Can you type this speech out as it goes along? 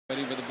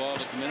Ready for the ball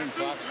to come in, and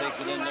Fox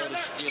takes it in low to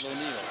Shaquille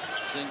O'Neal.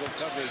 Single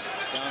coverage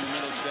down the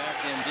middle, Shaq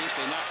in deep.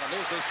 They knock it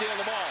loose. They steal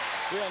the ball.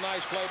 Real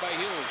nice play by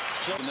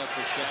Hughes. Enough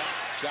for Shaq.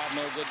 Shot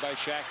no good by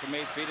Shaq from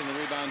 8 feet, and the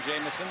rebound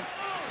Jamison.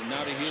 And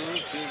now to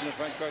Hughes. Hughes in the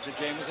front court to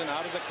Jamison.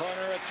 Out of the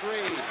corner at 3.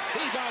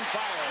 He's on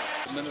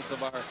fire. Minutes of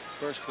our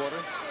first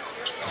quarter.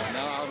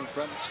 Now out in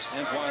front,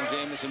 Antoine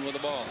Jamison with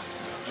the ball.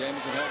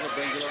 Jamison holds it,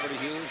 brings it over to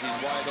Hughes. He's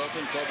wide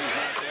open. Kobe's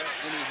not there,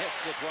 and he hits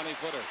the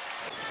 20-footer.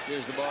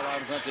 Here's the ball out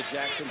in front to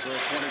Jackson for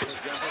a 20-foot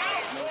jumper.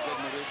 No good,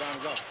 and the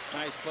rebound is off.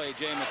 Nice play,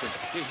 Jamison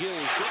to Hughes.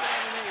 Get it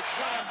underneath,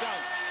 slam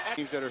dunk.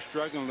 Teams that are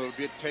struggling a little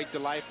bit take the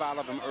life out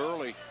of them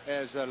early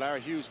as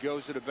Larry Hughes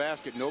goes to the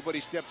basket. Nobody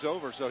steps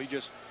over, so he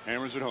just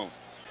hammers it home.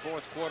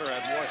 Fourth quarter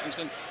at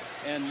Washington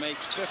and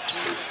makes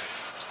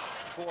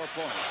 54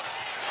 points.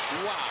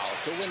 Wow,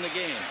 to win the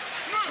game.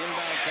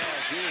 Inbound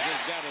pass. Hughes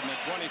has got it in a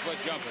 20-foot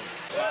jumper.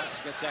 Fox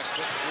gets that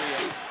quick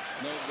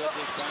 3-8. No good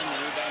this time. The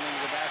rebound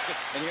into the basket.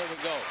 And here we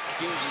go.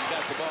 Hughes has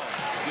got the ball.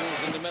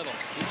 Hughes in the middle.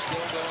 He's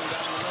still going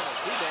down the middle.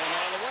 He's going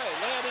all the way.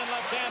 Lay it in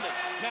left-handed.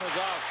 Now is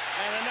off.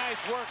 And a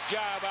nice work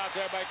job out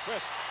there by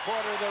Chris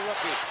Porter, the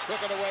rookie.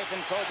 Took it away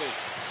from Kobe.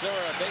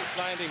 Sura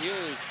baseline to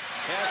Hughes.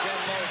 Pass in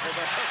low for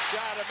the hook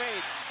shot of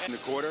 8. In the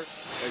quarter,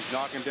 he's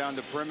knocking down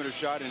the perimeter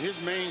shot, and his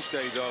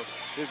mainstay, though,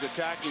 is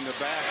attacking the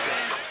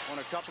basket.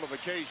 On a couple of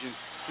occasions,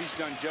 he's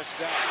done just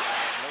that.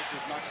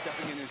 Lakers not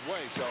stepping in his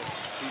way, so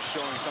he's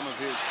showing some of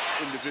his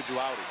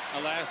individuality.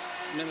 A last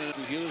minute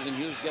of Hughes, and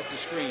Hughes gets a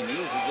screen.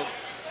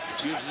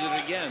 Uses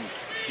it again.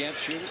 Can't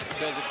shoot it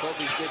because of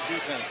Kobe's good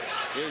defense.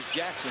 Here's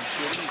Jackson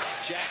shooting.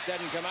 Shaq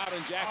doesn't come out,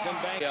 and Jackson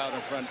bangs out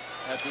in front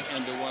at the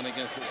end of 1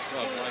 against his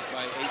club, like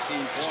by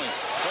 18 points.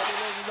 Kobe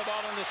loses the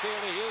ball in the steal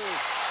to Hughes.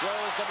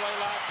 Throws the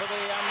Blaylock for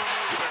the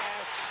underneath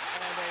pass,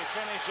 and they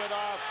finish it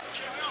off.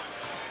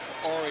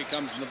 Ori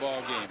comes in the ball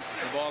game.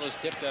 The ball is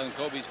tipped on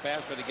Kobe's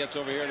pass, but it gets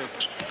over here to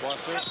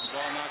Foster. The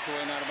ball knocked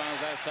away and out of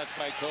bounds. Last touch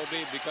by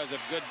Kobe because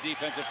of good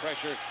defensive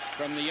pressure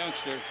from the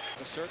youngster.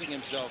 Asserting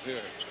himself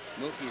here.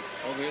 Mookie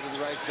over here to the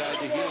right side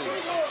to Hughes.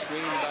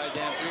 Screened by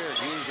Dampier.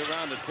 Hughes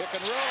around it. Pick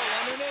and roll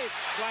underneath.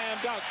 Slam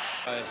dunk.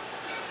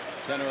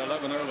 10 or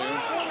 11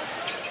 earlier.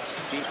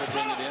 People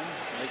bring it in.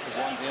 Lakers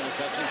won the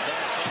interception.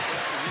 Pass to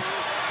Hughes.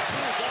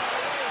 Hughes all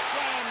the way.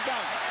 Slam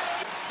dunk.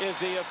 Is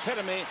the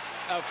epitome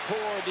of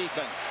poor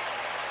defense.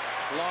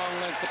 Long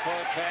length of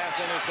pass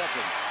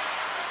intercepted.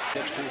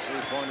 Hit 2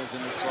 3-pointers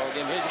in this ball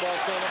game. Here's the ball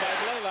stolen by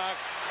Blaylock.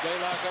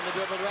 Blaylock on the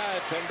dribble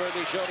drive.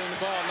 Penberthy showed him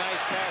the ball. Nice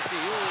pass to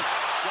Hughes.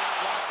 Shot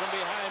blocked from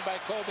behind by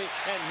Kobe,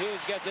 and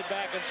Hughes gets it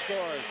back and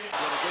scores.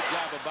 Did a good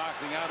job of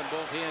boxing out, and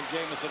both he and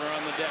Jamison are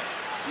on the deck.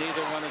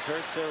 Neither one is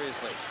hurt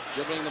seriously.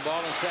 Dribbling the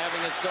ball and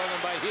having it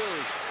stolen by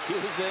Hughes.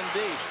 Hughes in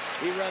deep.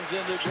 He runs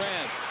into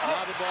Grant.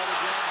 Now the ball to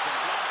Jamison.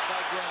 Blocked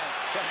by Grant.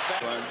 Comes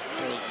back.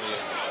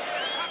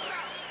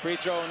 Free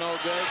throw no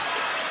good.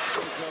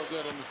 Free throw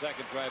good on the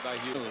second try by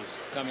Hughes.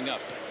 Coming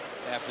up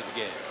after the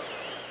game.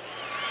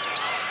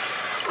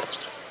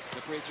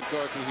 The free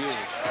throw to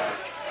Hughes.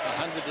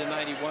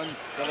 191.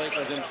 The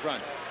Lakers in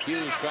front.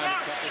 Hughes trying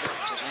to cut it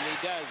up, and he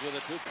does with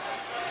a 2.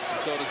 And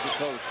so does the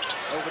coach.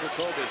 Over to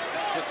Kobe.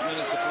 6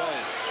 minutes to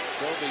play.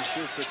 Kobe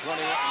shoots for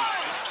 21.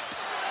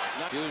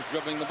 Hughes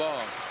dribbling the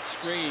ball.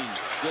 Screen.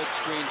 Good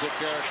screen. Took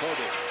care of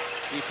Kobe.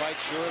 He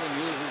fights through it, and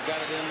Hughes has got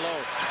it in low.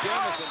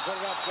 Jamison put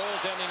it up.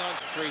 Goaltending on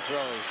free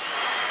throws.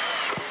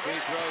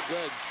 Free throw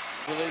good.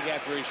 The league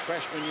after his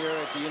freshman year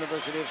at the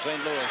University of St.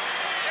 Louis.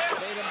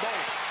 Made them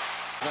both.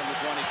 Number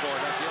 24.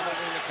 That's the only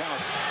thing that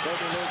counts.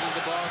 Kobe loses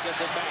the ball, gets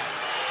it back.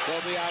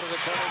 Kobe out of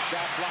the corner,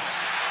 shot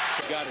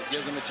blocked. Got it.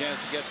 Gives him a chance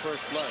to get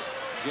first blood.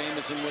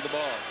 Jamison with the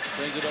ball.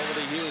 Brings it over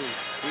to Hughes.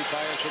 He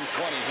fires from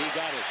 20. He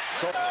got it.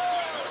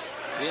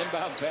 The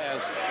inbound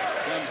pass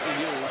comes to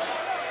Hughes.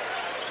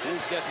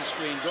 Hughes gets the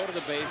screen. Go to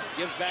the base.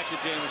 Gives back to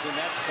Jamison.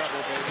 That's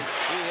trouble, baby.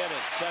 He hit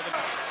it. 7.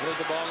 Here's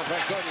the ball in the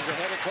front court. He's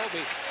ahead of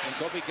Kobe. And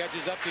Kobe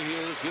catches up to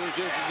Hughes. Hughes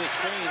uses the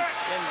screen.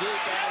 In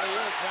deep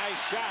alley-oop.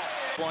 Nice shot.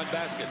 Point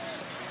basket.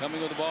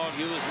 Coming with the ball,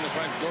 Hughes in the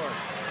front court.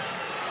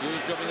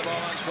 Hughes dribbling the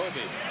ball on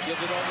Kobe. Gives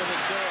it over to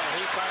Sura.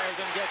 He fires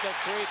and gets a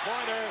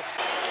 3-pointer.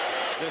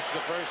 This is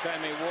the first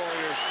time a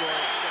Warrior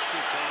scored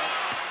 50 points.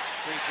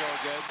 Free throw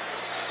good.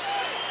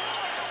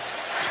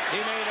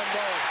 He made them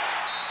both.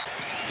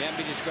 Can't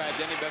be described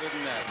any better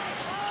than that.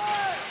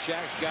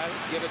 Shaq's got it.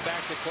 Give it back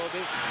to Kobe.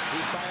 He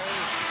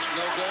fires.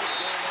 No good.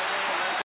 Game over.